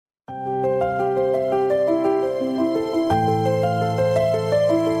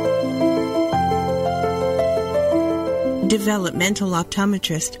Developmental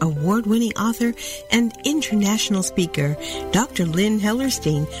Optometrist, award-winning author, and international speaker, Dr. Lynn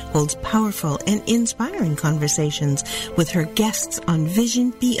Hellerstein holds powerful and inspiring conversations with her guests on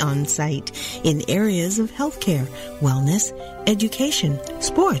Vision Beyond Sight in areas of healthcare, wellness, education,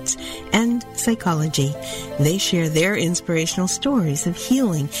 sports, and psychology. They share their inspirational stories of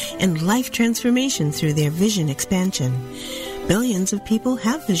healing and life transformation through their vision expansion. Billions of people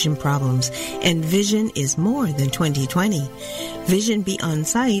have vision problems, and vision is more than 20/20. Vision Beyond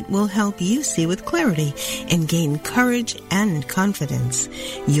Sight will help you see with clarity and gain courage and confidence.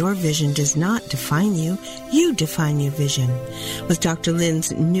 Your vision does not define you. You define your vision. With Dr.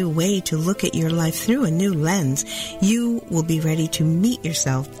 Lynn's new way to look at your life through a new lens, you will be ready to meet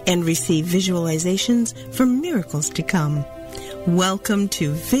yourself and receive visualizations for miracles to come. Welcome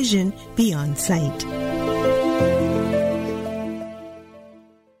to Vision Beyond Sight.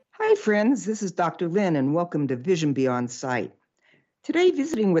 Hi friends, this is Dr. Lynn and welcome to Vision Beyond Sight. Today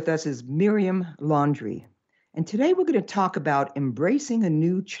visiting with us is Miriam Laundry. And today we're going to talk about embracing a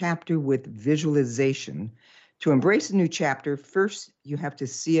new chapter with visualization. To embrace a new chapter, first you have to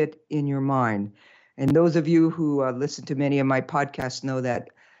see it in your mind. And those of you who listen to many of my podcasts know that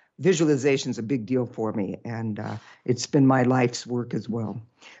visualization is a big deal for me, and it's been my life's work as well.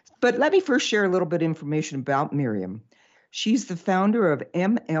 But let me first share a little bit of information about Miriam. She's the founder of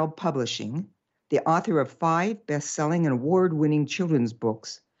ML Publishing, the author of 5 best-selling and award-winning children's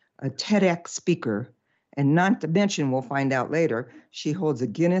books, a TEDx speaker, and not to mention, we'll find out later, she holds a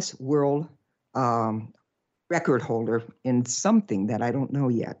Guinness World Record holder in something that I don't know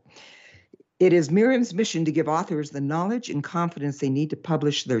yet. It is Miriam's mission to give authors the knowledge and confidence they need to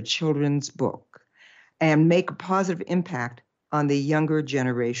publish their children's book and make a positive impact on the younger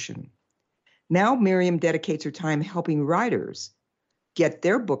generation. Now, Miriam dedicates her time helping writers get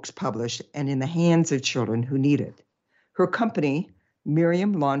their books published and in the hands of children who need it. Her company,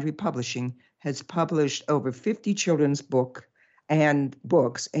 Miriam Laundry Publishing, has published over 50 children's books and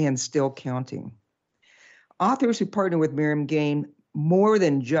still counting. Authors who partner with Miriam gain more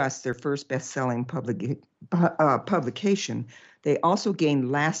than just their first best-selling publication. They also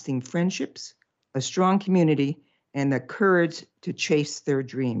gain lasting friendships, a strong community, and the courage to chase their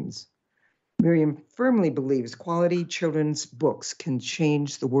dreams. Miriam firmly believes quality children's books can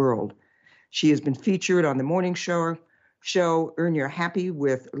change the world. She has been featured on The Morning Show, Earn Your Happy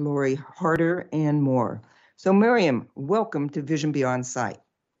with Lori Harder, and more. So Miriam, welcome to Vision Beyond Sight.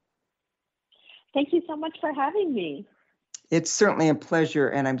 Thank you so much for having me. It's certainly a pleasure,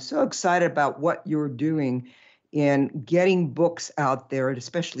 and I'm so excited about what you're doing in getting books out there, and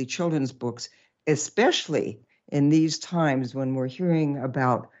especially children's books, especially in these times when we're hearing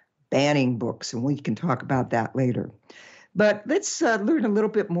about banning books, and we can talk about that later. But let's learn a little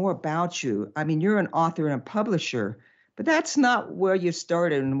bit more about you. I mean, you're an author and a publisher, but that's not where you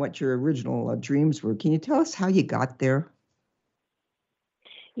started and what your original dreams were. Can you tell us how you got there?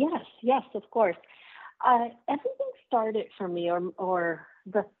 Yes, of course. Everything started for me, or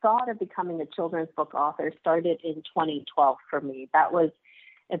the thought of becoming a children's book author started in 2012 for me. That was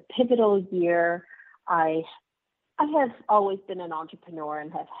a pivotal year. I have always been an entrepreneur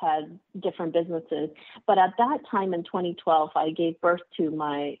and have had different businesses. But at that time in 2012, I gave birth to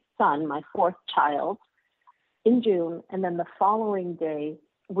my son, my 4th child, in June. And then the following day,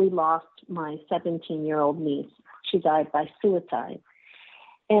 we lost my 17-year-old niece. She died by suicide.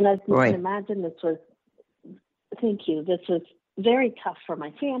 And as you can imagine, this was very tough for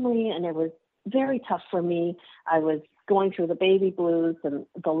my family, and it was very tough for me. I was going through the baby blues and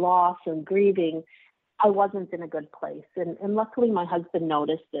the loss and grieving. I wasn't in a good place. And luckily, my husband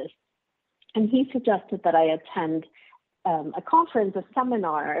noticed this. And he suggested that I attend a conference, a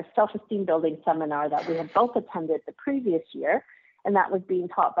seminar, a self-esteem building seminar that we had both attended the previous year. And that was being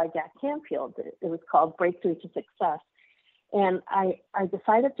taught by Jack Canfield. It was called Breakthrough to Success. And I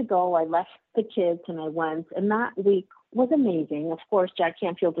decided to go. I left the kids and I went. And that week was amazing. Of course, Jack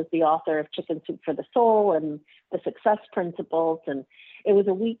Canfield is the author of Chicken Soup for the Soul and the Success Principles. And it was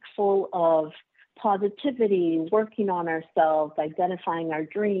a week full of positivity, working on ourselves, identifying our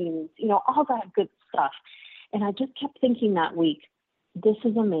dreams, all that good stuff. And I just kept thinking that week, this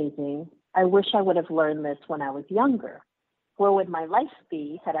is amazing. I wish I would have learned this when I was younger. Where would my life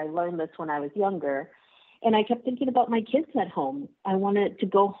be had I learned this when I was younger? And I kept thinking about my kids at home. I wanted to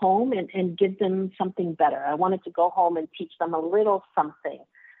go home and give them something better. I wanted to go home and teach them a little something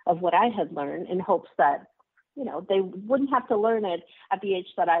of what I had learned in hopes that, they wouldn't have to learn it at the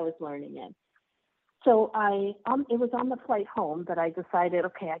age that I was learning it. So it was on the flight home that I decided,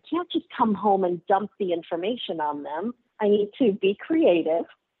 okay, I can't just come home and dump the information on them. I need to be creative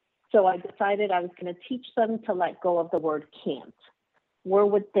So I decided I was going to teach them to let go of the word can't. Where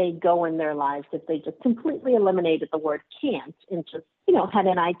would they go in their lives if they just completely eliminated the word can't and just, had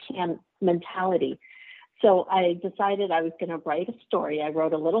an I can mentality? So I decided I was going to write a story. I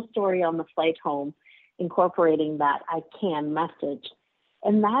wrote a little story on the flight home incorporating that I can message.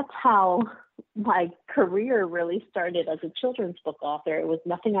 And that's how my career really started as a children's book author. It was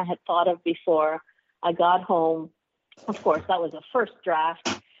nothing I had thought of before. I got home. Of course, that was a first draft.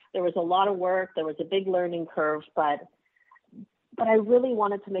 There was a lot of work. There was a big learning curve, but I really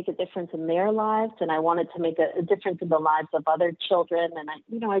wanted to make a difference in their lives, and I wanted to make a difference in the lives of other children.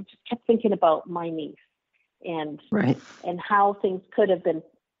 And I just kept thinking about my niece and how things could have been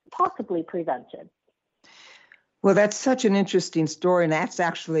possibly prevented. Well, that's such an interesting story, and that's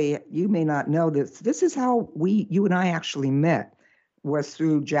actually, you may not know this. This is how you and I actually met, was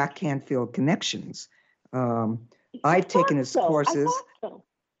through Jack Canfield Connections. I've taken his courses.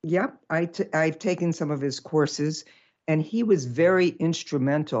 Yep, I've taken some of his courses, and he was very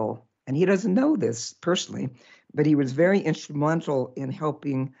instrumental, and he doesn't know this personally, but he was very instrumental in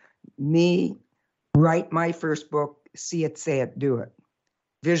helping me write my first book, See It, Say It, Do It.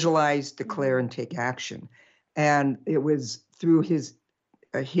 Visualize, declare, and take action. And it was through his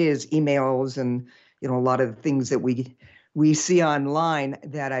emails and, a lot of the things that we see online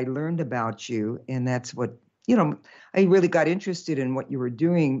that I learned about you. And that's what, I really got interested in what you were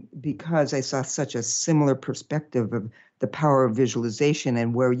doing because I saw such a similar perspective of the power of visualization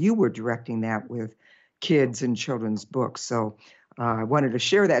and where you were directing that with kids and children's books. So I wanted to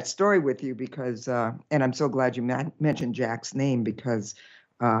share that story with you because, and I'm so glad you mentioned Jack's name because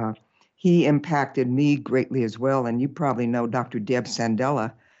he impacted me greatly as well. And you probably know Dr. Deb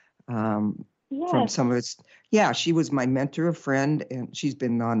Sandella from some of his. Yeah, she was my mentor, a friend, and she's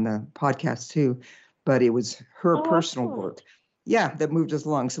been on the podcast too. But it was her personal work, that moved us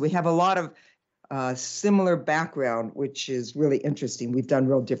along. So we have a lot of similar background, which is really interesting. We've done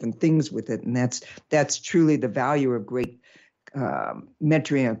real different things with it, and that's truly the value of great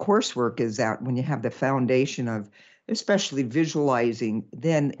mentoring and coursework is that when you have the foundation of especially visualizing,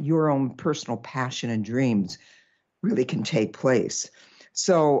 then your own personal passion and dreams really can take place.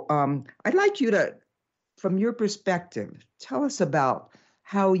 So I'd like you to, from your perspective, tell us about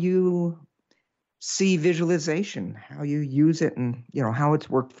how you see visualization, how you use it, and how it's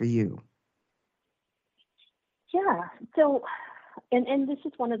worked for you. Yeah. So, and this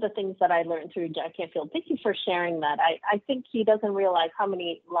is one of the things that I learned through Jack Canfield. Thank you for sharing that. I think he doesn't realize how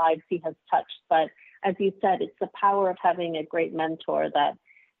many lives he has touched, but as you said, it's the power of having a great mentor that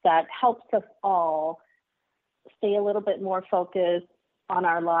helps us all stay a little bit more focused on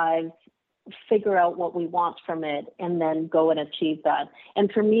our lives, figure out what we want from it, and then go and achieve that.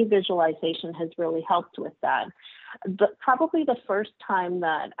 And for me, visualization has really helped with that. Probably the first time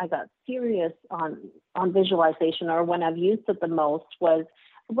that I got serious on visualization, or when I've used it the most, was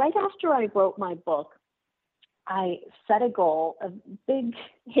right after I wrote my book. I set a goal, a big,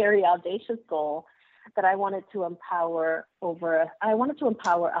 hairy, audacious goal that I wanted to empower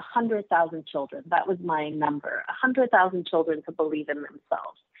 100,000 children. That was my number, 100,000 children to believe in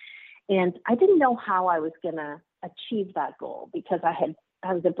themselves. And I didn't know how I was going to achieve that goal because I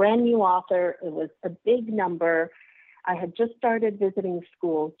was a brand new author. It was a big number. I had just started visiting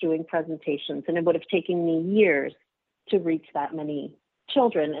schools doing presentations, and it would have taken me years to reach that many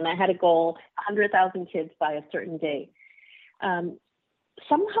children. And I had a goal, 100,000 kids by a certain date.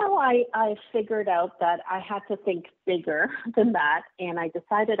 Somehow I figured out that I had to think bigger than that, and I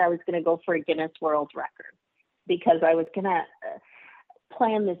decided I was going to go for a Guinness World Record because I was going to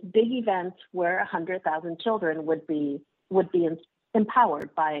plan this big event where 100,000 children would be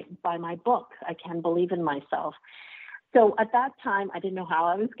empowered by my book. I Can Believe in Myself. So at that time, I didn't know how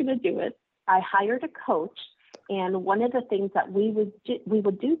I was going to do it. I hired a coach, and one of the things that we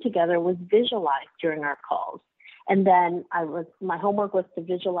would do together was visualize during our calls. And then my homework was to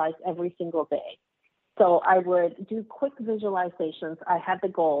visualize every single day. So I would do quick visualizations. I had the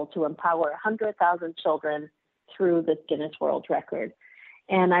goal to empower 100,000 children through this Guinness World Record.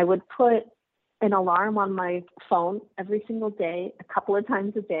 And I would put an alarm on my phone every single day, a couple of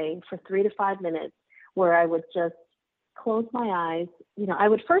times a day for 3 to 5 minutes, where I would just close my eyes. I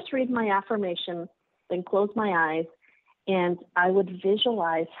would first read my affirmation, then close my eyes, and I would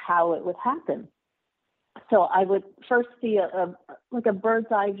visualize how it would happen. So I would first see a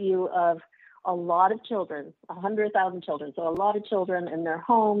bird's eye view of a lot of children, 100,000 children. So a lot of children in their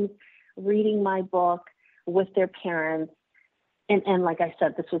homes, reading my book with their parents. And like I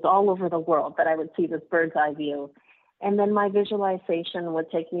said, this was all over the world, but I would see this bird's eye view. And then my visualization would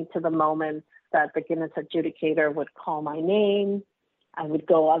take me to the moment that the Guinness adjudicator would call my name, I would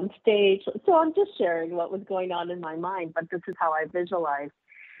go on stage. So I'm just sharing what was going on in my mind, but this is how I visualized.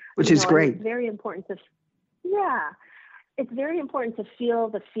 Which is great. It's very important it's very important to feel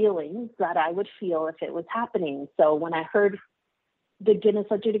the feelings that I would feel if it was happening. So when I heard the Guinness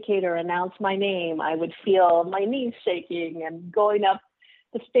adjudicator announce my name, I would feel my knees shaking and going up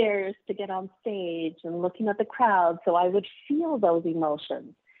the stairs to get on stage and looking at the crowd. So I would feel those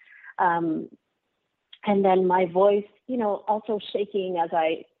emotions. And then my voice, also shaking as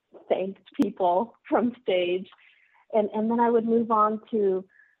I thanked people from stage. And then I would move on to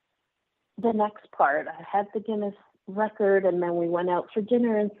the next part. I had the Guinness record, and then we went out for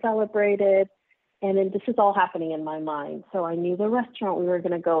dinner and celebrated. And then this is all happening in my mind. So I knew the restaurant we were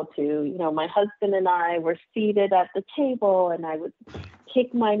going to go to. My husband and I were seated at the table, and I would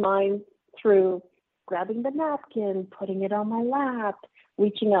take my mind through grabbing the napkin, putting it on my lap,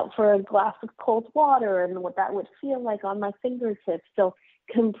 reaching out for a glass of cold water, and what that would feel like on my fingertips. So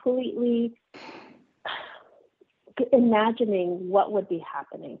completely imagining what would be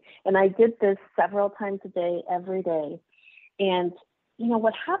happening. And I did this several times a day, every day. And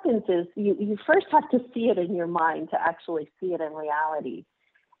what happens is you first have to see it in your mind to actually see it in reality.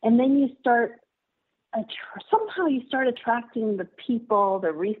 And then you start, somehow you start attracting the people,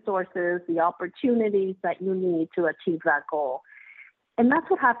 the resources, the opportunities that you need to achieve that goal. And that's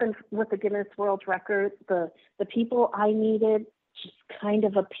what happened with the Guinness World Record. The people I needed just kind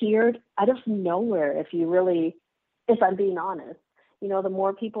of appeared out of nowhere, if I'm being honest. The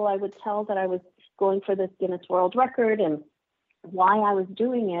more people I would tell that I was going for this Guinness World Record and why I was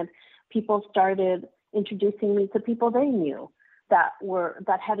doing it, people started introducing me to people they knew that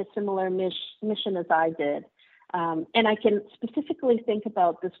had a similar mission as I did. And I can specifically think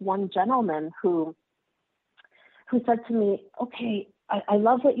about this one gentleman who said to me, okay, I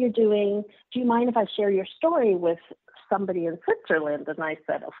love what you're doing. Do you mind if I share your story with somebody in Switzerland? And I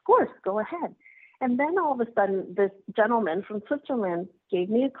said, of course, go ahead. And then all of a sudden, this gentleman from Switzerland gave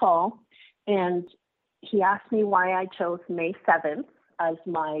me a call, and he asked me why I chose May 7th as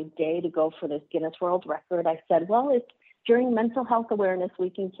my day to go for this Guinness World Record. I said, well, it's during Mental Health Awareness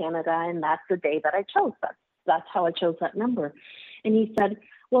Week in Canada, and that's the day that I chose. That's how I chose that number. And he said,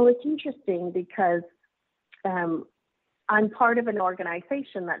 well, it's interesting because I'm part of an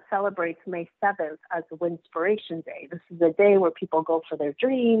organization that celebrates May 7th as the Winspiration Day. This is a day where people go for their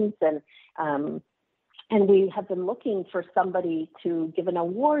dreams, and we have been looking for somebody to give an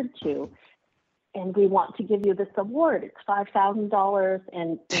award to. And we want to give you this award. It's $5,000,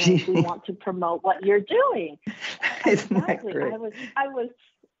 and we want to promote what you're doing. Exactly. I was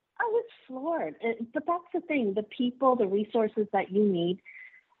floored. But that's the thing. The people, the resources that you need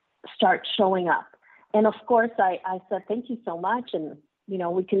start showing up. And of course, I said, thank you so much. And,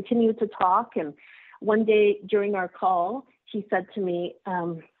 we continued to talk. And one day during our call, he said to me,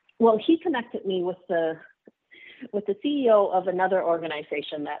 he connected me with the CEO of another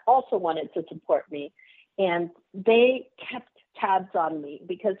organization that also wanted to support me. And they kept tabs on me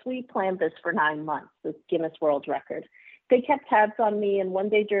because we planned this for 9 months, this Guinness World Record. They kept tabs on me. And one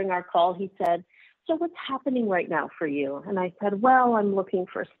day during our call, he said, so what's happening right now for you? And I said, well, I'm looking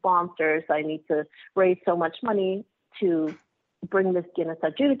for sponsors. I need to raise so much money to bring this Guinness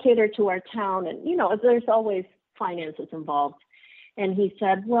adjudicator to our town. And, there's always finances involved. And he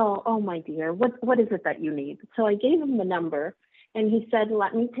said, well, oh, my dear, what is it that you need? So I gave him the number, and he said,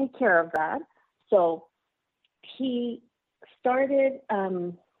 let me take care of that. So he started,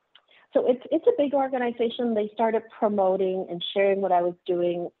 so it's a big organization. They started promoting and sharing what I was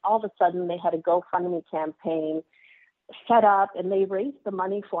doing. All of a sudden, they had a GoFundMe campaign set up, and they raised the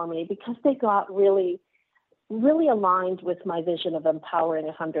money for me because they got really, really aligned with my vision of empowering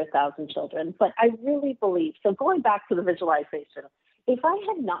 100,000 children. But I really believe, so going back to the visualization, if I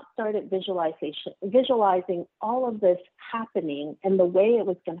had not started visualizing all of this happening and the way it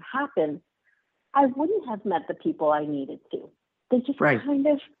was going to happen, I wouldn't have met the people I needed to. They just kind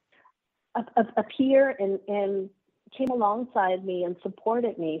of appear and came alongside me and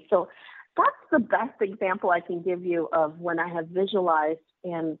supported me. So that's the best example I can give you of when I have visualized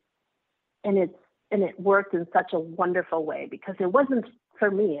and it worked in such a wonderful way, because it wasn't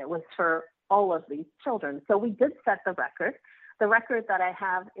for me, it was for all of these children. So we did set the record. The record that I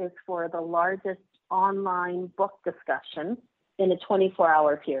have is for the largest online book discussion in a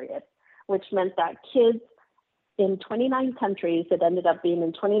 24-hour period, which meant that kids in 29 countries, it ended up being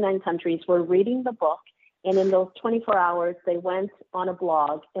in 29 countries, were reading the book. And in those 24 hours, they went on a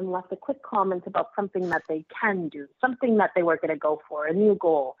blog and left a quick comment about something that they can do, something that they were going to go for, a new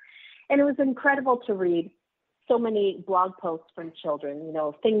goal. And it was incredible to read so many blog posts from children,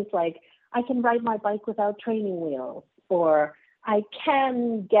 things like, I can ride my bike without training wheels, or I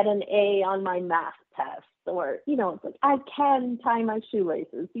can get an A on my math test, or, it's like, I can tie my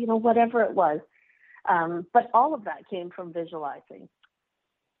shoelaces, whatever it was. But all of that came from visualizing.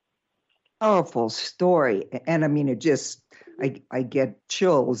 Powerful story. And I mean, it just, I get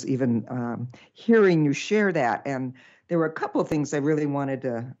chills even hearing you share that. And there were a couple of things I really wanted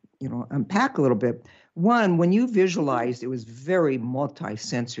to, unpack a little bit. One, when you visualized, it was very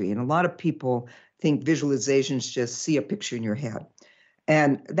multi-sensory. And a lot of people think visualizations just see a picture in your head.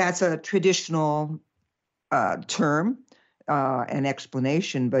 And that's a traditional term and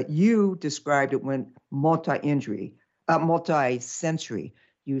explanation, but you described it when multi-sensory.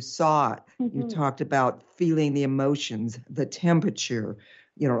 You saw it. Mm-hmm. You talked about feeling the emotions, the temperature,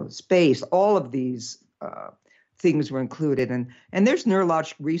 space. All of these things were included, and there's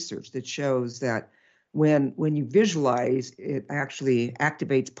neurologic research that shows that when you visualize, it actually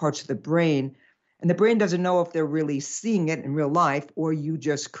activates parts of the brain, and the brain doesn't know if they're really seeing it in real life or you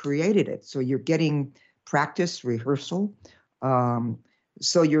just created it. So you're getting practice, rehearsal.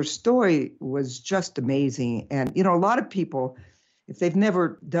 So your story was just amazing, and a lot of people, if they've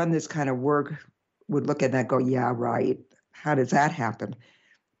never done this kind of work, would look at that and go, yeah, right. How does that happen?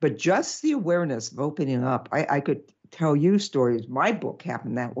 But just the awareness of opening up, I could tell you stories. My book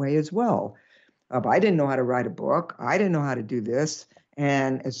happened that way as well. I didn't know how to write a book. I didn't know how to do this.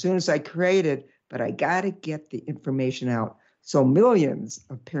 And as soon as I created, but I got to get the information out so millions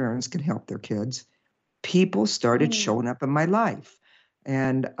of parents can help their kids, people started showing up in my life.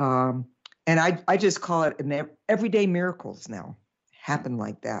 And I just call it everyday miracles now happen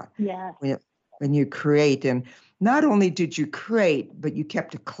like that. Yeah. When you create, and not only did you create, but you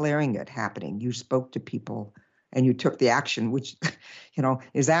kept declaring it happening. You spoke to people and you took the action, which,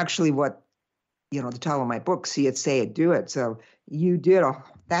 is actually what, the title of my book, See It, Say It, Do It. So you did,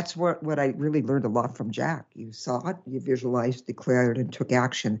 that's what I really learned a lot from Jack. You saw it, you visualized, declared, and took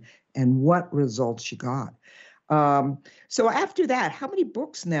action, and what results you got. So after that, how many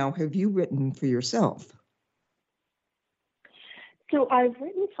books now have you written for yourself? So I've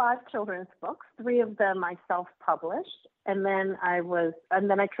written 5 children's books. 3 of them I self-published, and then I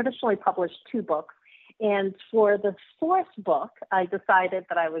traditionally published 2 books. And for the 4th book, I decided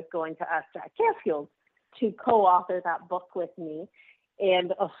that I was going to ask Jack Canfield to co-author that book with me.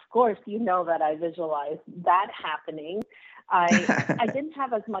 And of course, that I visualized that happening. I didn't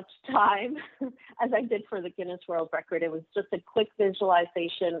have as much time as I did for the Guinness World Record. It was just a quick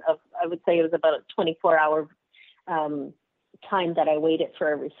visualization of, I would say it was about a 24-hour time that I waited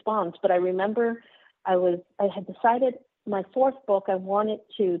for a response. But I remember I had decided my 4th book, I wanted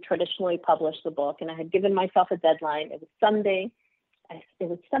to traditionally publish the book, and I had given myself a deadline. It was Sunday. It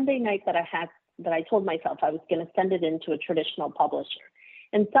was Sunday night that I told myself I was going to send it into a traditional publisher.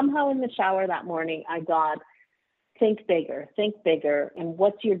 And somehow in the shower that morning, I got, think bigger, and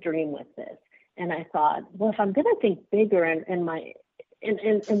what's your dream with this? And I thought, well, if I'm going to think bigger and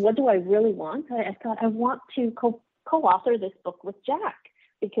what do I really want? I thought I want to co-author this book with Jack,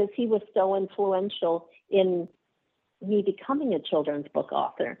 because he was so influential in me becoming a children's book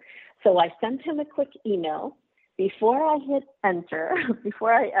author. So I sent him a quick email before I hit enter,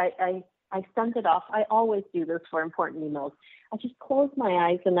 before I sent it off. I always do this for important emails. I just close my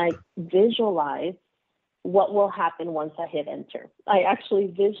eyes and I visualize what will happen once I hit enter. I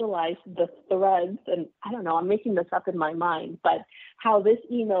actually visualize the threads, and I don't know, I'm making this up in my mind, but how this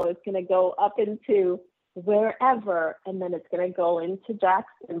email is going to go up into wherever, and then it's going to go into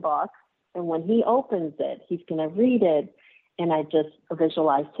Jack's inbox. And when he opens it, he's going to read it. And I just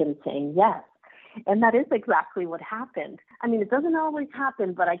visualized him saying yes. And that is exactly what happened. I mean, it doesn't always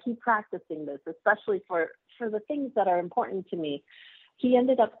happen, but I keep practicing this, especially for the things that are important to me. He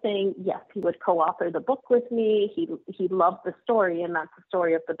ended up saying yes, he would co-author the book with me. He loved the story, and that's the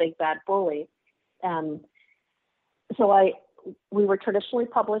story of the Big Bad Bully. So we were traditionally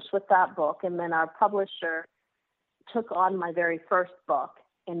published with that book, and then our publisher took on my very first book,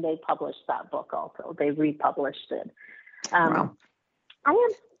 and they published that book also. They republished it. Wow. I'm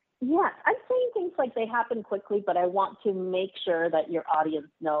saying things like they happen quickly, but I want to make sure that your audience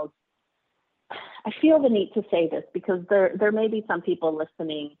knows. I feel the need to say this because there may be some people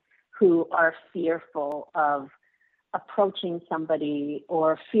listening who are fearful of approaching somebody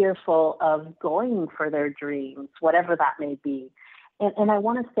or fearful of going for their dreams, whatever that may be. And I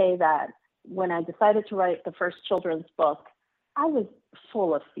want to say that when I decided to write the first children's book, I was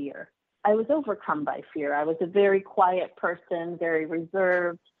full of fear. I was overcome by fear. I was a very quiet person, very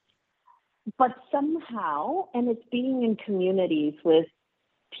reserved. But somehow, and it's being in communities with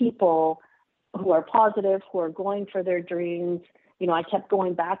people who are positive, who are going for their dreams, I kept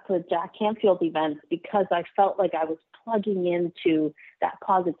going back to Jack Canfield events because I felt like I was plugging into that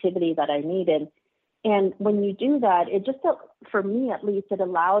positivity that I needed. And when you do that, it just, for me at least, it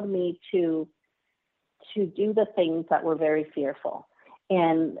allowed me to do the things that were very fearful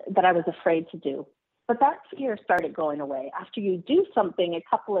and that I was afraid to do. But that fear started going away. After you do something a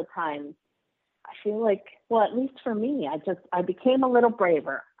couple of times, I feel like, well, at least for me, I became a little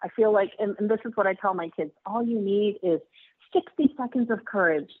braver. I feel like, and this is what I tell my kids, all you need is 60 seconds of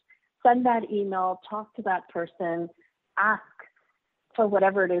courage. Send that email, talk to that person, ask for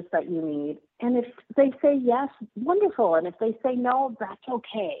whatever it is that you need. And if they say yes, wonderful. And if they say no, that's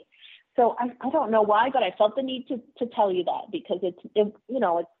okay. So I don't know why, but I felt the need to tell you that, because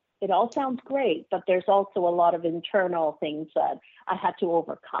it all sounds great, but there's also a lot of internal things that I had to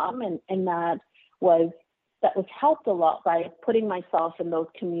overcome. And that was helped a lot by putting myself in those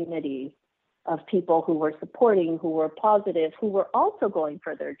communities of people who were supporting, who were positive, who were also going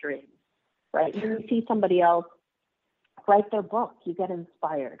for their dreams, right? When you see somebody else write their book, you get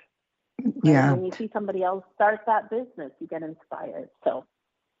inspired. Right? Yeah. When you see somebody else start that business, you get inspired. So,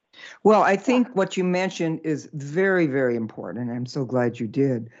 well, I think what you mentioned is very, very important, and I'm so glad you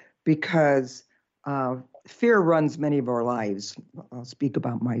did, because fear runs many of our lives. I'll speak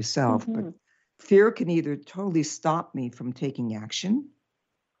about myself, but fear can either totally stop me from taking action.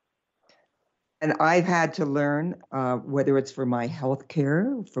 And I've had to learn, whether it's for my health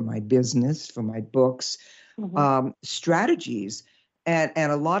care, for my business, for my books, strategies, and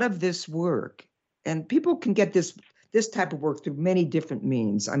a lot of this work. And people can get this type of work through many different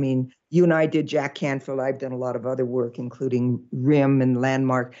means. I mean, you and I did Jack Canfield. I've done a lot of other work, including RIM and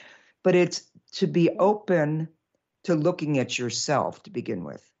Landmark. But it's to be open to looking at yourself to begin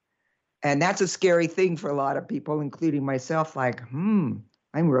with. And that's a scary thing for a lot of people, including myself, like, I'm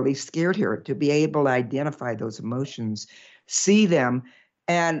really scared here, to be able to identify those emotions, see them.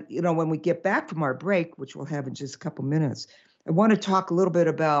 And, when we get back from our break, which we'll have in just a couple minutes, I want to talk a little bit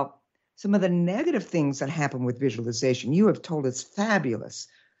about some of the negative things that happen with visualization. You have told us fabulous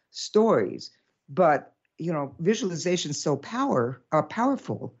stories, but, visualization is so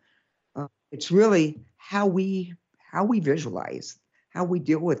powerful. It's really how we visualize, how we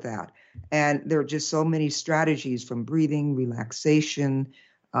deal with that. And there are just so many strategies, from breathing, relaxation,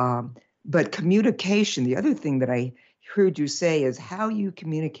 but communication. The other thing that I heard you say is how you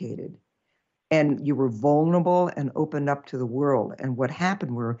communicated, and you were vulnerable and opened up to the world. And what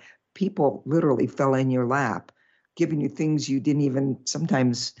happened were people literally fell in your lap, giving you things you didn't even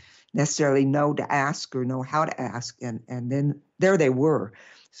sometimes necessarily know to ask or know how to ask. And then there they were.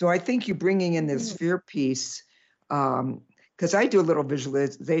 So I think you bringing in this fear piece, because I do a little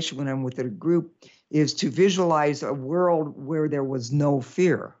visualization when I'm with a group, is to visualize a world where there was no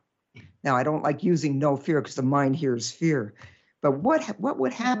fear. Now, I don't like using no fear because the mind hears fear. But what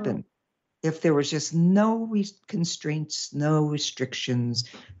would happen if there was just no constraints, no restrictions,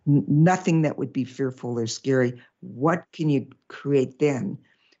 nothing that would be fearful or scary? What can you create then?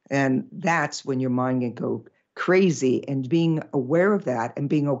 And that's when your mind can go crazy. And being aware of that and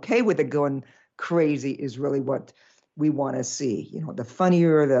being okay with it going crazy is really what we want to see. The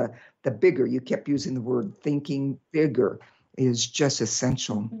funnier, the bigger. You kept using the word thinking bigger is just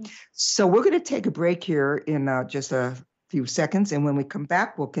essential. So we're going to take a break here in just a few seconds. And when we come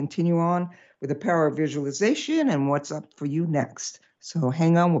back, we'll continue on with the power of visualization and what's up for you next. So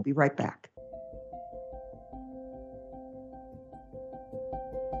hang on, we'll be right back.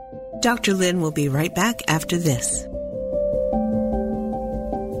 Dr. Lynn will be right back after this.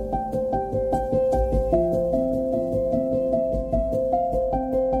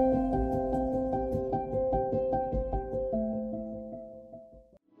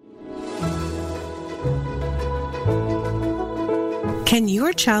 Can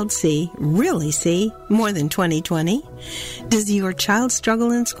your child really see, more than 20/20? Does your child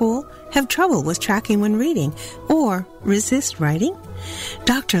struggle in school, have trouble with tracking when reading, or resist writing?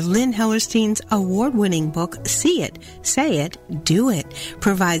 Dr. Lynn Hellerstein's award-winning book, See It, Say It, Do It,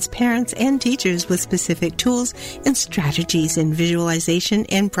 provides parents and teachers with specific tools and strategies in visualization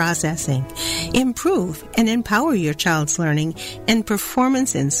and processing. Improve and empower your child's learning and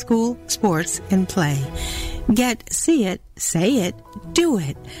performance in school, sports, and play. Get See It, Say It, Do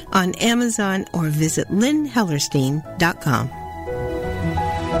It on Amazon or visit lynnhellerstein.com.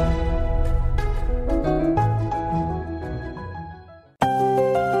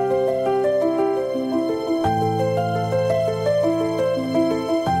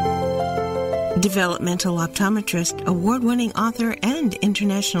 Developmental Optometrist, award-winning author, and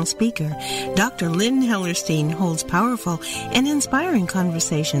international speaker, Dr. Lynn Hellerstein holds powerful and inspiring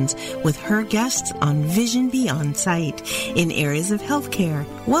conversations with her guests on Vision Beyond Sight in areas of healthcare,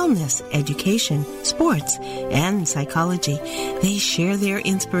 wellness, education, sports, and psychology. They share their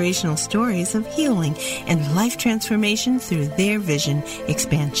inspirational stories of healing and life transformation through their vision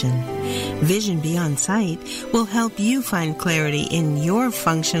expansion. Vision Beyond Sight will help you find clarity in your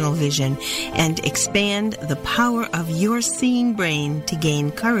functional vision and expand the power of your seeing brain to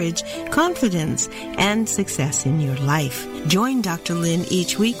gain courage, confidence, and success in your life. Join Dr. Lynn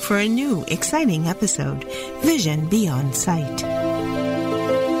each week for a new, exciting episode, Vision Beyond Sight.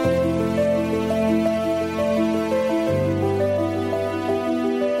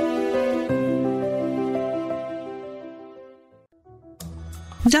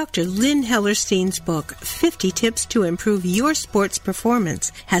 Dr. Lynn Hellerstein's book, 50 Tips to Improve Your Sports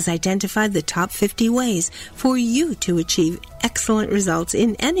Performance, has identified the top 50 ways for you to achieve excellent results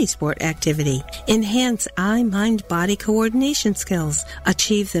in any sport activity. Enhance eye-mind-body coordination skills,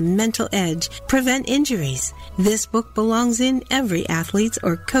 achieve the mental edge, prevent injuries. This book belongs in every athlete's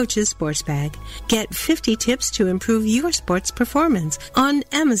or coach's sports bag. Get 50 tips to improve your sports performance on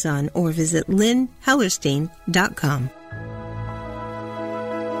Amazon or visit lynnhellerstein.com.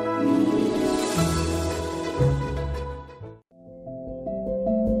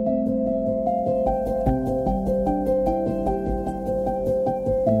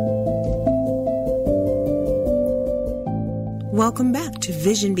 Welcome back to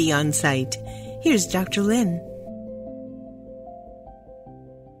Vision Beyond Sight. Here's Dr. Lynn.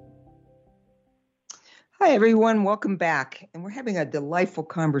 Hi, everyone. Welcome back. And we're having a delightful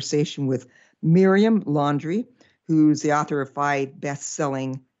conversation with Miriam Laundry, who's the author of 5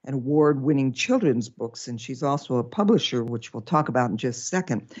 best-selling and award-winning children's books, and she's also a publisher, which we'll talk about in just a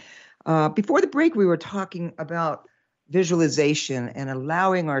second. Before the break, we were talking about visualization and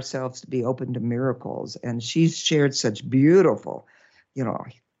allowing ourselves to be open to miracles. And she's shared such beautiful,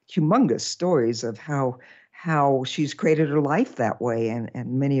 humongous stories of how she's created her life that way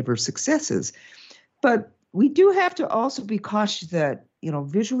and many of her successes. But we do have to also be cautious that,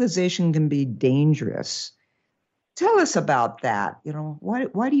 visualization can be dangerous. Tell us about that.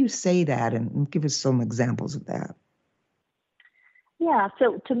 Why do you say that? And give us some examples of that. Yeah,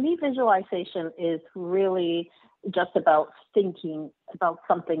 so to me, visualization is really just about thinking about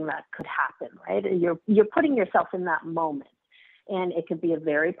something that could happen, right? You're putting yourself in that moment. And it could be a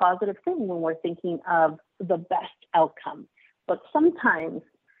very positive thing when we're thinking of the best outcome. But sometimes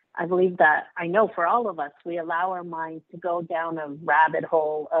I believe that, I know for all of us, we allow our minds to go down a rabbit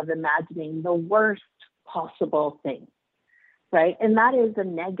hole of imagining the worst possible thing, right? And that is a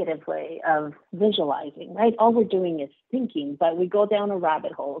negative way of visualizing, right? All we're doing is thinking, but we go down a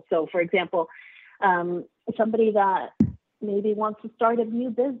rabbit hole. So for example, somebody that maybe wants to start a new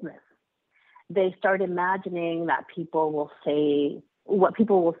business, they start imagining that people will say, what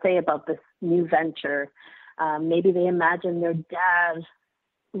people will say about this new venture. Maybe they imagine their dad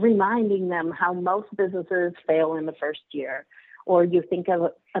reminding them how most businesses fail in the first year. Or you think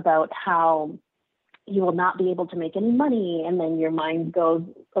about how you will not be able to make any money, and then your mind goes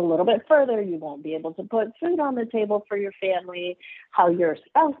a little bit further. You won't be able to put food on the table for your family, how your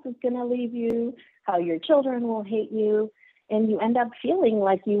spouse is going to leave you, how your children will hate you, and you end up feeling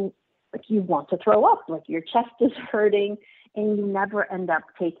like you want to throw up, like your chest is hurting, and you never end up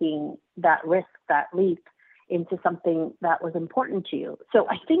taking that risk, that leap into something that was important to you. So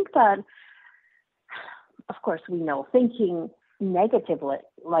I think that, of course, we know thinking negatively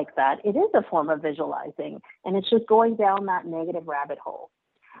like that, it is a form of visualizing, and it's just going down that negative rabbit hole.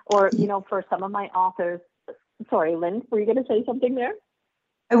 Or, for some of my authors, sorry, Lynn, were you going to say something there?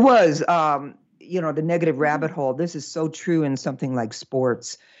 I was, the negative rabbit hole. This is so true in something like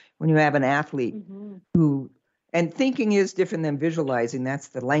sports. When you have an athlete and thinking is different than visualizing, that's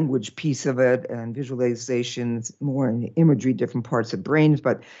the language piece of it, and visualization is more in the imagery, different parts of brains,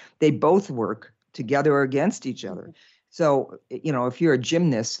 but they both work together or against each other. So, if you're a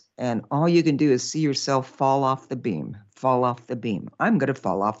gymnast and all you can do is see yourself fall off the beam, I'm going to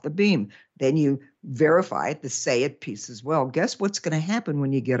fall off the beam. Then you verify the say it piece as well. Guess what's going to happen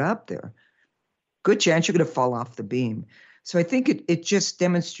when you get up there? Good chance you're going to fall off the beam. So I think it just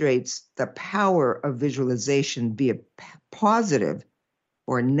demonstrates the power of visualization, be it positive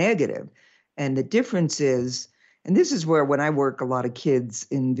or negative. And the difference is, and this is where when I work a lot of kids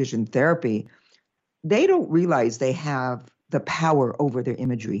in vision therapy, they don't realize they have the power over their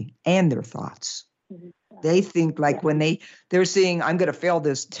imagery and their thoughts. They think like when they're saying, I'm going to fail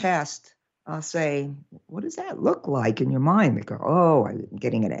this test, I'll say, what does that look like in your mind? They go, oh, I'm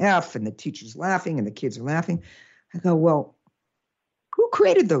getting an F and the teacher's laughing and the kids are laughing. I go, well, who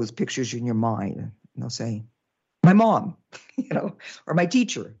created those pictures in your mind? And they'll say, my mom, or my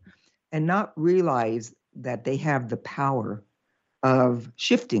teacher, and not realize that they have the power of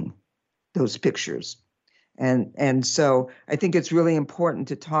shifting those pictures. And so I think it's really important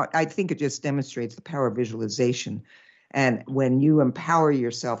to talk. I think it just demonstrates the power of visualization. And when you empower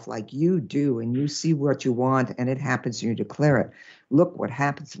yourself like you do and you see what you want and it happens and you declare it, look what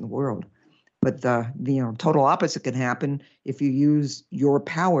happens in the world. But the total opposite can happen if you use your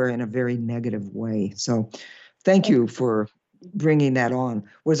power in a very negative way. So thank you for bringing that on.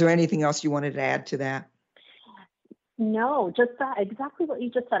 Was there anything else you wanted to add to that? No, just that, exactly what you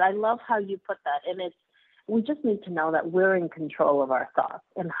just said. I love how you put that. And we just need to know that we're in control of our thoughts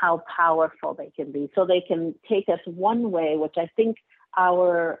and how powerful they can be. So they can take us one way, which I think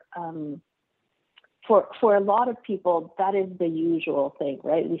for a lot of people, that is the usual thing,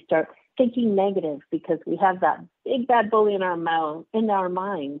 right? We start thinking negative because we have that big bad bully in our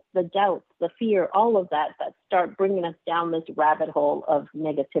minds, the doubts, the fear, all of that start bringing us down this rabbit hole of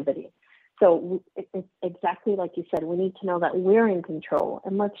negativity. So it's exactly like you said, we need to know that we're in control,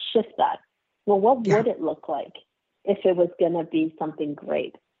 and let's shift that. Well, what would it look like if it was going to be something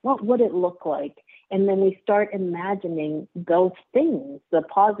great? What would it look like? And then we start imagining those things, the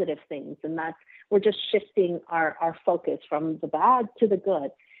positive things, and we're just shifting our focus from the bad to the good.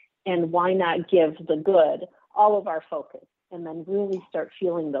 And why not give the good all of our focus and then really start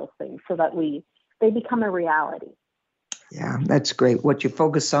feeling those things so that they become a reality. Yeah, that's great. What you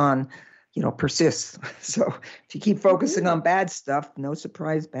focus on, persists. So if you keep focusing on bad stuff, no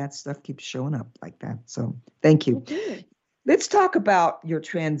surprise, bad stuff keeps showing up like that. So thank you. Let's talk about your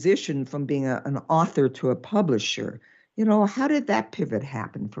transition from being an author to a publisher. How did that pivot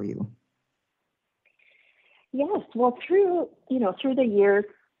happen for you? Yes, well, through the years,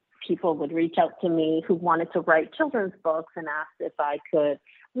 people would reach out to me who wanted to write children's books and asked if I could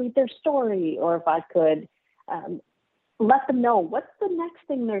read their story or if I could let them know what's the next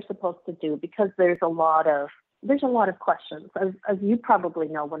thing they're supposed to do, because there's a lot of questions. As you probably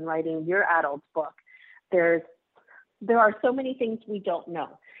know, when writing your adult book, there are so many things we don't know.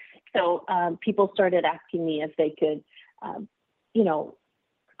 So people started asking me if they could,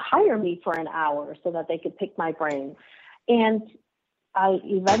 hire me for an hour so that they could pick my brain. And I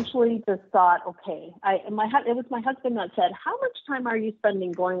eventually just thought, okay, it was my husband that said, how much time are you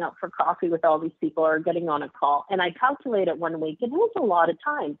spending going out for coffee with all these people or getting on a call? And I calculated one week, and it was a lot of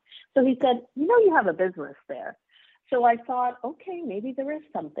time. So he said, you have a business there. So I thought, okay, maybe there is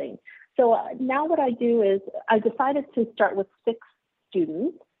something. So now what I do is I decided to start with 6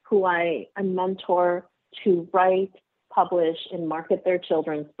 students who I mentor to write, publish, and market their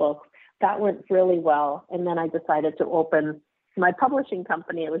children's books. That went really well. And then I decided to open my publishing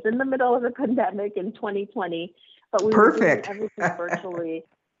company. It was in the middle of the pandemic in 2020, but we were doing everything virtually.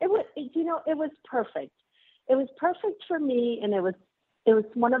 It was perfect. It was perfect for me, and it was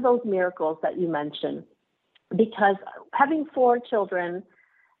one of those miracles that you mentioned, because having 4 children,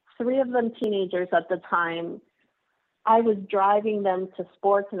 3 of them teenagers at the time, I was driving them to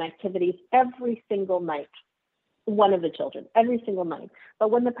sports and activities every single night. One of the children, every single night. But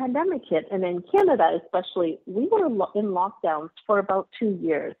when the pandemic hit, and in Canada especially, we were in lockdowns for about 2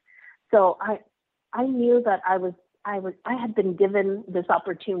 years. So I knew that I had been given this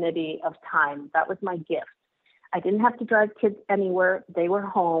opportunity of time. That was my gift. I didn't have to drive kids anywhere. They were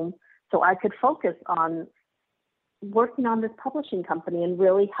home. So I could focus on working on this publishing company and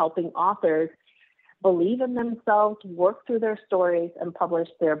really helping authors believe in themselves, work through their stories, and publish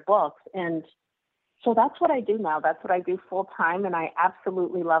their books. And so that's what I do now. That's what I do full time, and I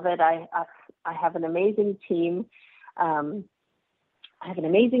absolutely love it. I have an amazing team. And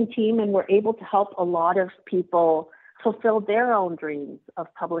we're able to help a lot of people fulfill their own dreams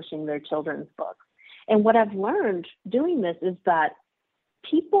of publishing their children's books. And what I've learned doing this is that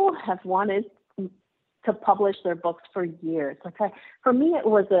people have wanted to publish their books for years. For me, it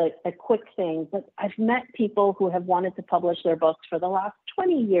was a quick thing, but I've met people who have wanted to publish their books for the last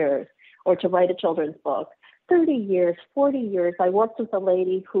 20 years. Or to write a children's book, 30 years, 40 years. I worked with a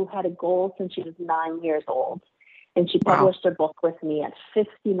lady who had a goal since she was 9 years old, and she published her book with me at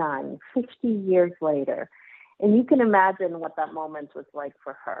 59, 50 years later. And you can imagine what that moment was like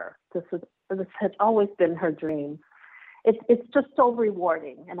for her. This had always been her dream. It's just so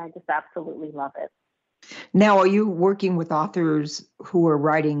rewarding, and I just absolutely love it. Now, are you working with authors who are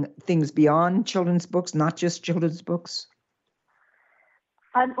writing things beyond children's books, not just children's books?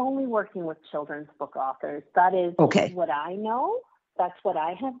 I'm only working with children's book authors. That is what I know. That's what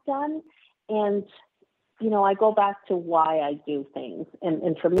I have done. And, I go back to why I do things.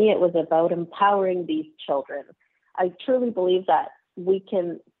 And for me, it was about empowering these children. I truly believe that we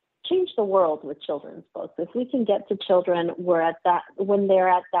can change the world with children's books. If we can get to children, when they're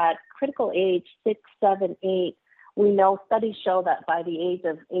at that critical age, 6, 7, 8, we know studies show that by the age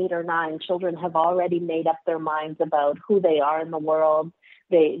of 8 or 9, children have already made up their minds about who they are in the world.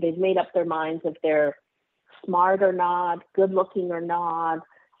 They've made up their minds if they're smart or not, good looking or not,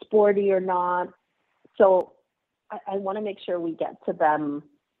 sporty or not. So I want to make sure we get to them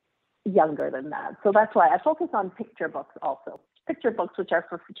younger than that. So that's why I focus on picture books also. Picture books, which are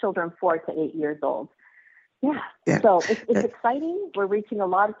for children 4 to 8 years old. Yeah. So it's exciting. We're reaching a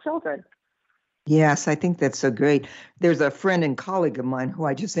lot of children. Yes, I think that's so great. There's a friend and colleague of mine who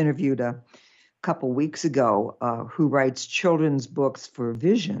I just interviewed a couple weeks ago who writes children's books for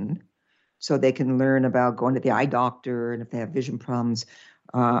vision so they can learn about going to the eye doctor and if they have vision problems.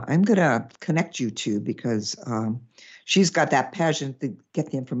 I'm going to connect you two because she's got that passion to get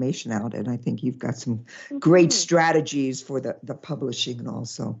the information out. And I think you've got some great strategies for the publishing and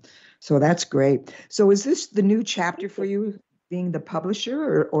also. So that's great. So is this the new chapter for you, being the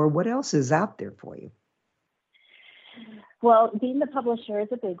publisher, or what else is out there for you? Well, being the publisher is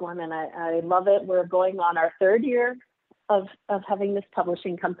a big one, and I love it. We're going on our 3rd year of having this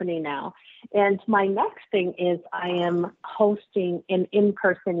publishing company now. And my next thing is I am hosting an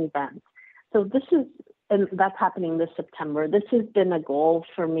in-person event. So that's happening this September. This has been a goal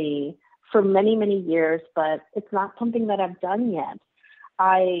for me for many, many years, but it's not something that I've done yet.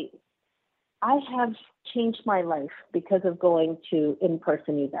 I have changed my life because of going to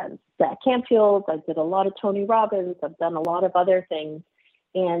in-person events. At Campfield, I did a lot of Tony Robbins. I've done a lot of other things.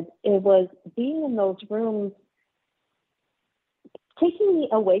 And it was being in those rooms, taking me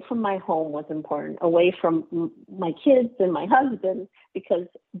away from my home was important, away from my kids and my husband, because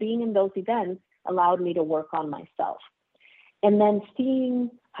being in those events allowed me to work on myself. And then seeing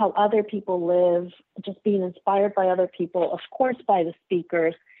how other people live, just being inspired by other people, of course, by the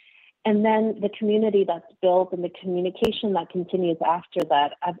speakers, and then the community that's built and the communication that continues after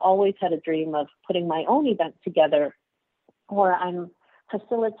that. I've always had a dream of putting my own event together where I'm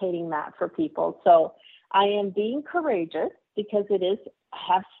facilitating that for people. So I am being courageous because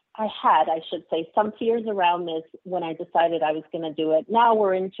I should say, some fears around this when I decided I was going to do it. Now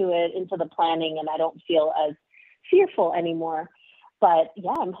we're into the planning, and I don't feel as fearful anymore. But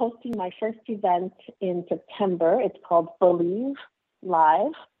yeah, I'm hosting my first event in September. It's called Believe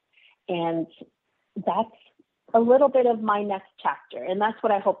Live. And that's a little bit of my next chapter. And that's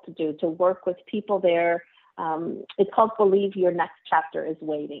what I hope to do, to work with people there. It's called Believe Your Next Chapter is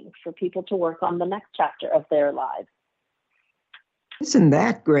Waiting, for people to work on the next chapter of their lives. Isn't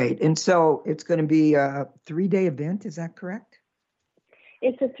that great? And so it's going to be a 3-day event. Is that correct?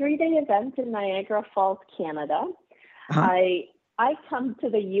 It's a 3-day event in Niagara Falls, Canada. Uh-huh. I come to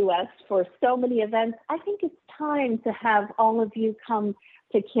the U.S. for so many events. I think it's time to have all of you come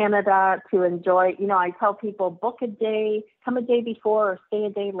to Canada to enjoy. I tell people, book a day, come a day before or stay a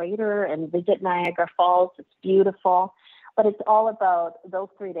day later and visit Niagara Falls. It's beautiful. But it's all about, those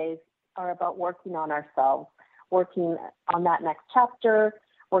 3 days are about working on ourselves, working on that next chapter,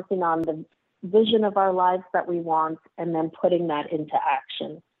 working on the vision of our lives that we want, and then putting that into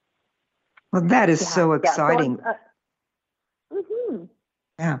action. Well, that is so exciting.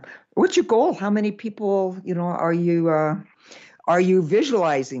 Yeah. What's your goal? How many people, are you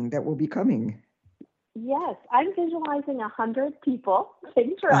visualizing that will be coming? Yes, I'm visualizing 100 people.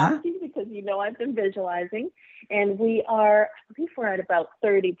 Thanks for asking, because I've been visualizing. And I think we're at about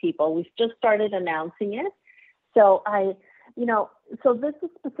 30 people. We've just started announcing it. So so this is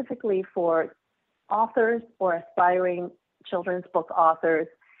specifically for authors or aspiring children's book authors.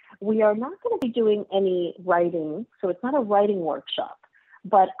 We are not going to be doing any writing, so it's not a writing workshop.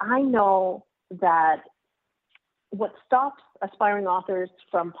 But I know that what stops aspiring authors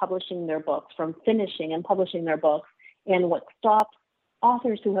from publishing their books, from finishing and publishing their books, and what stops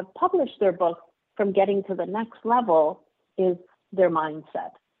authors who have published their books from getting to the next level is their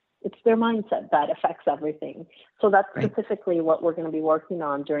mindset. It's their mindset that affects everything. So that's specifically what we're going to be working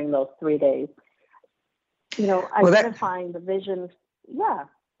on during those 3 days. Identifying the vision. Yeah,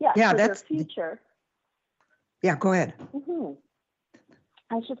 for their future. Yeah, go ahead. Mm-hmm.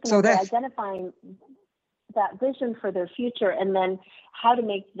 I was just going to say, identifying that vision for their future and then how to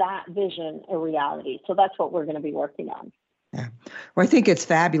make that vision a reality. So that's what we're going to be working on. Yeah. Well, I think it's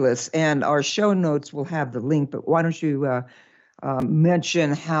fabulous. And our show notes will have the link, but why don't you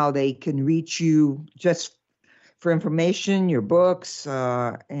mention how they can reach you just for information, your books,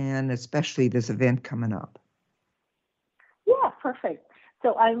 and especially this event coming up? Yeah, perfect.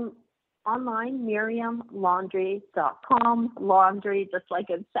 So I'm online, miriamlaundry.com. Laundry, just like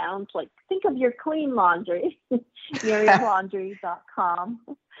it sounds, like think of your clean laundry.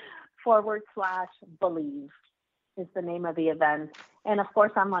 miriamlaundry.com/believe is the name of the event. And of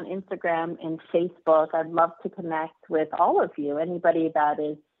course, I'm on Instagram and Facebook. I'd love to connect with all of you, anybody that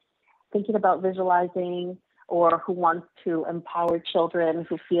is thinking about visualizing or who wants to empower children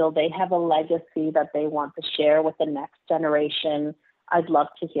who feel they have a legacy that they want to share with the next generation. I'd love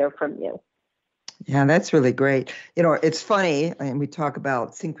to hear from you. Yeah, that's really great. You know, it's funny, and we talk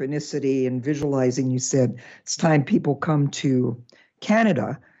about synchronicity and visualizing. You said it's time people come to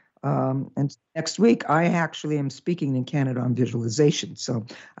Canada. And next week, I actually am speaking in Canada on visualization. So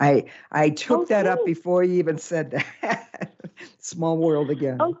I took that up before you even said that. Small world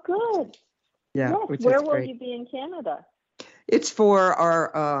again. Oh, good. Yeah. Yes. Where will you be in Canada? It's for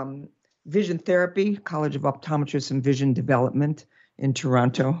our vision therapy, College of Optometrists and Vision Development in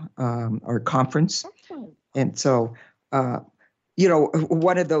Toronto, our conference. Excellent. And so, you know,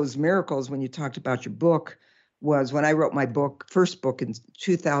 one of those miracles when you talked about your book was when I wrote my first book in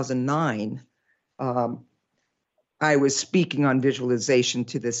 2009, I was speaking on visualization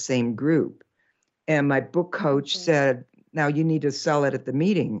to this same group. And my book coach said, now you need to sell it at the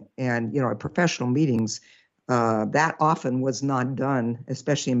meeting. And, you know, at professional meetings, that often was not done,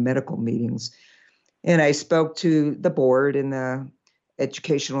 especially in medical meetings. And I spoke to the board and the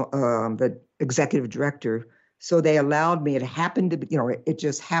the executive director. So they allowed me. It happened to be, you know, it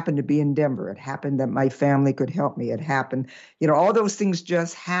just happened to be in Denver. It happened that my family could help me. It happened, you know, all those things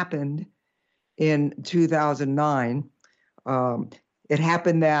just happened in 2009. It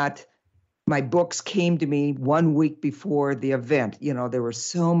happened that my books came to me 1 week before the event. You know, there were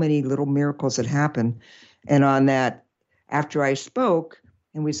so many little miracles that happened. And on that, after I spoke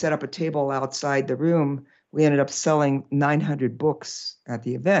and we set up a table outside the room, we ended up selling 900 books at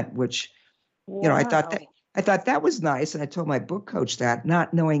the event, which, you know, I thought that was nice. And I told my book coach that,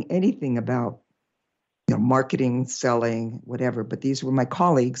 not knowing anything about, you know, marketing, selling, whatever, but these were my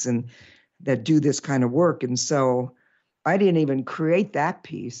colleagues and that do this kind of work. And so I didn't even create that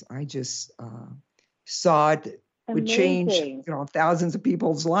piece. I just saw it would change, you know, thousands of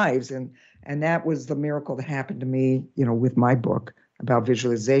people's lives. And that was the miracle that happened to me, you know, with my book about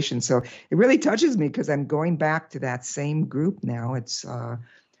visualization. So it really touches me because I'm going back to that same group now. It's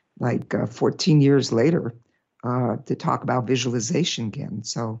 14 years later to talk about visualization again.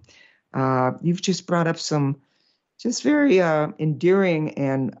 So you've just brought up some just very endearing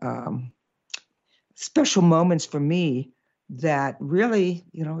and special moments for me that really,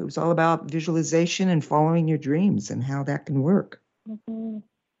 you know, it was all about visualization and following your dreams and how that can work. Mm-hmm.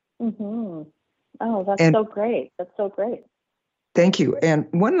 Mm-hmm. Oh, that's so great. That's so great. Thank you. And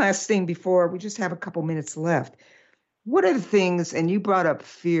one last thing before we just have a couple minutes left. What are the things, and you brought up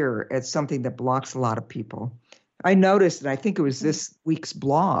fear as something that blocks a lot of people. I noticed, and I think it was this week's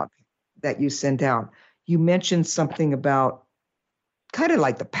blog that you sent out, you mentioned something about kind of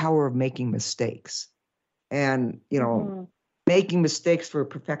like the power of making mistakes. And, you know, making mistakes for a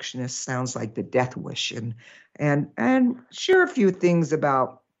perfectionist sounds like the death wish. And share a few things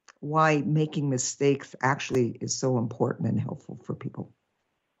about why making mistakes actually is so important and helpful for people.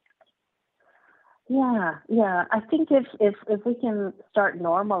 Yeah. I think if we can start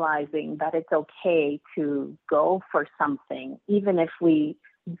normalizing that it's okay to go for something, even if we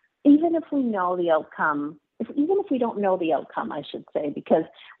know the outcome, even if we don't know the outcome, I should say, because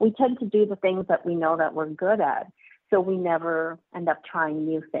we tend to do the things that we know that we're good at, so we never end up trying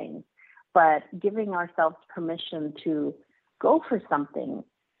new things. But giving ourselves permission to go for something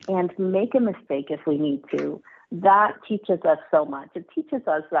and make a mistake if we need to, that teaches us so much. It teaches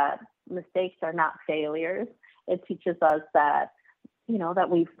us that mistakes are not failures. It teaches us that, you know, that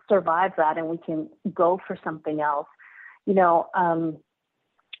we've survived that and we can go for something else. You know,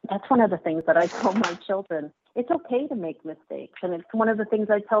 that's one of the things that I tell my children. It's okay to make mistakes. And it's one of the things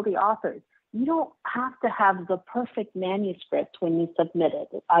I tell the authors. You don't have to have the perfect manuscript when you submit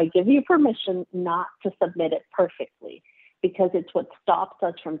it. I give you permission not to submit it perfectly because it's what stops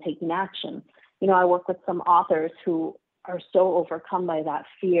us from taking action. You know, I work with some authors who are so overcome by that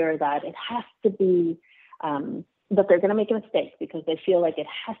fear that it has to be, that they're going to make a mistake because they feel like it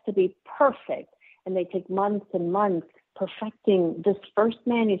has to be perfect. And they take months and months perfecting this first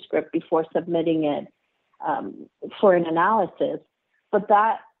manuscript before submitting it for an analysis. But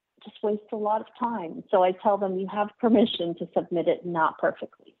that just wastes a lot of time. So I tell them you have permission to submit it not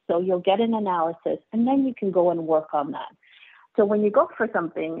perfectly. So you'll get an analysis and then you can go and work on that. So when you go for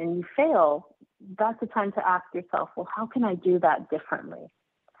something and you fail, that's the time to ask yourself, well, how can I do that differently?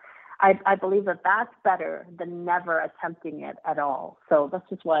 I believe that that's better than never attempting it at all. So this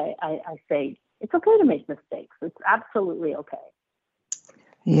is why I say it's okay to make mistakes. It's absolutely okay.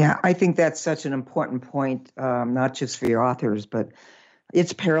 Yeah, I think that's such an important point, not just for your authors, but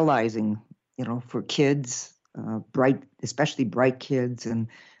it's paralyzing, for kids, especially bright kids, and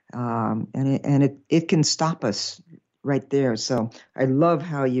it can stop us right there. So I love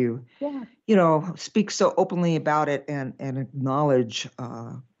how you, speak so openly about it and acknowledge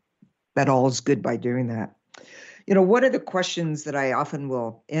that all is good by doing that. One of the questions that I often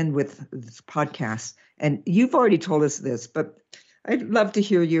will end with this podcast, and you've already told us this, but I'd love to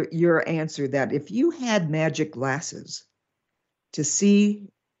hear your answer, that if you had magic glasses to see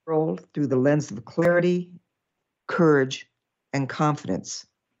the world through the lens of clarity, courage, and confidence,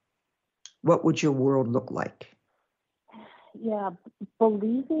 what would your world look like? Yeah,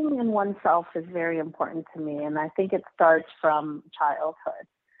 believing in oneself is very important to me. And I think it starts from childhood,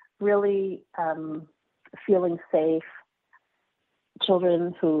 really feeling safe.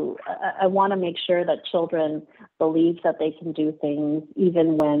 Children who, I want to make sure that children believe that they can do things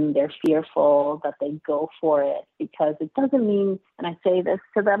even when they're fearful, that they go for it, because it doesn't mean, and I say this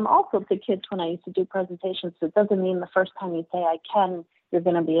to them also, to kids when I used to do presentations, it doesn't mean the first time you say I can, you're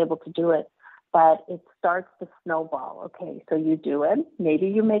going to be able to do it. But it starts to snowball. Okay, so you do it. Maybe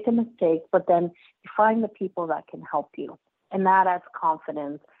you make a mistake, but then you find the people that can help you. And that adds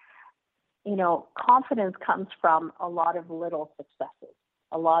confidence. Confidence comes from a lot of little successes,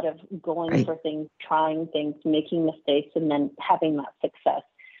 a lot of going for things, trying things, making mistakes, and then having that success.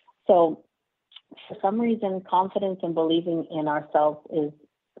 So for some reason, confidence and believing in ourselves is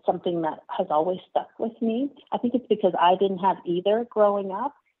something that has always stuck with me. I think it's because I didn't have either growing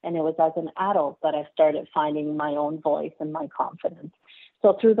up. And it was as an adult that I started finding my own voice and my confidence.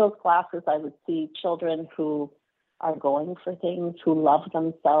 So through those classes, I would see children who are going for things, who love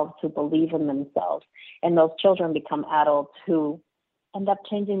themselves, who believe in themselves. And those children become adults who end up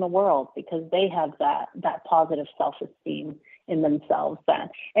changing the world because they have that positive self-esteem in themselves.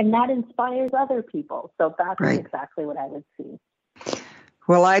 And that inspires other people. So that's exactly what I would see.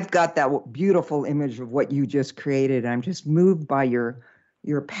 Well, I've got that beautiful image of what you just created. I'm just moved by your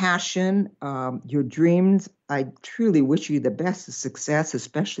passion, your dreams. I truly wish you the best of success,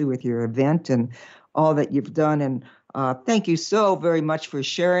 especially with your event and all that you've done. And thank you so very much for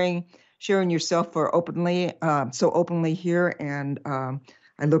sharing yourself so openly here. And I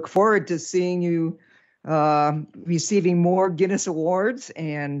look forward to seeing you receiving more Guinness Awards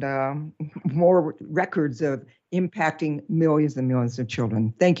and more records of impacting millions and millions of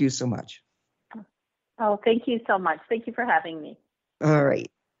children. Thank you so much. Oh, thank you so much. Thank you for having me. All right.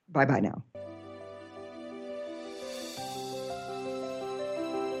 Bye-bye now.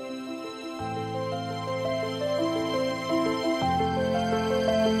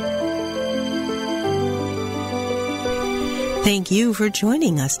 Thank you for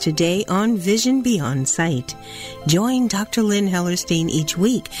joining us today on Vision Beyond Sight. Join Dr. Lynn Hellerstein each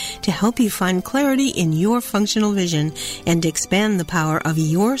week to help you find clarity in your functional vision and expand the power of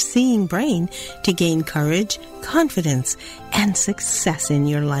your seeing brain to gain courage, confidence, and success in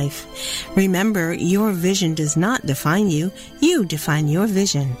your life. Remember, your vision does not define you. You define your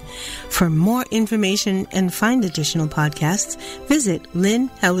vision. For more information and find additional podcasts, visit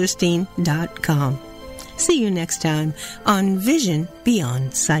lynnhellerstein.com. See you next time on Vision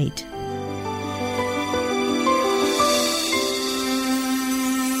Beyond Sight.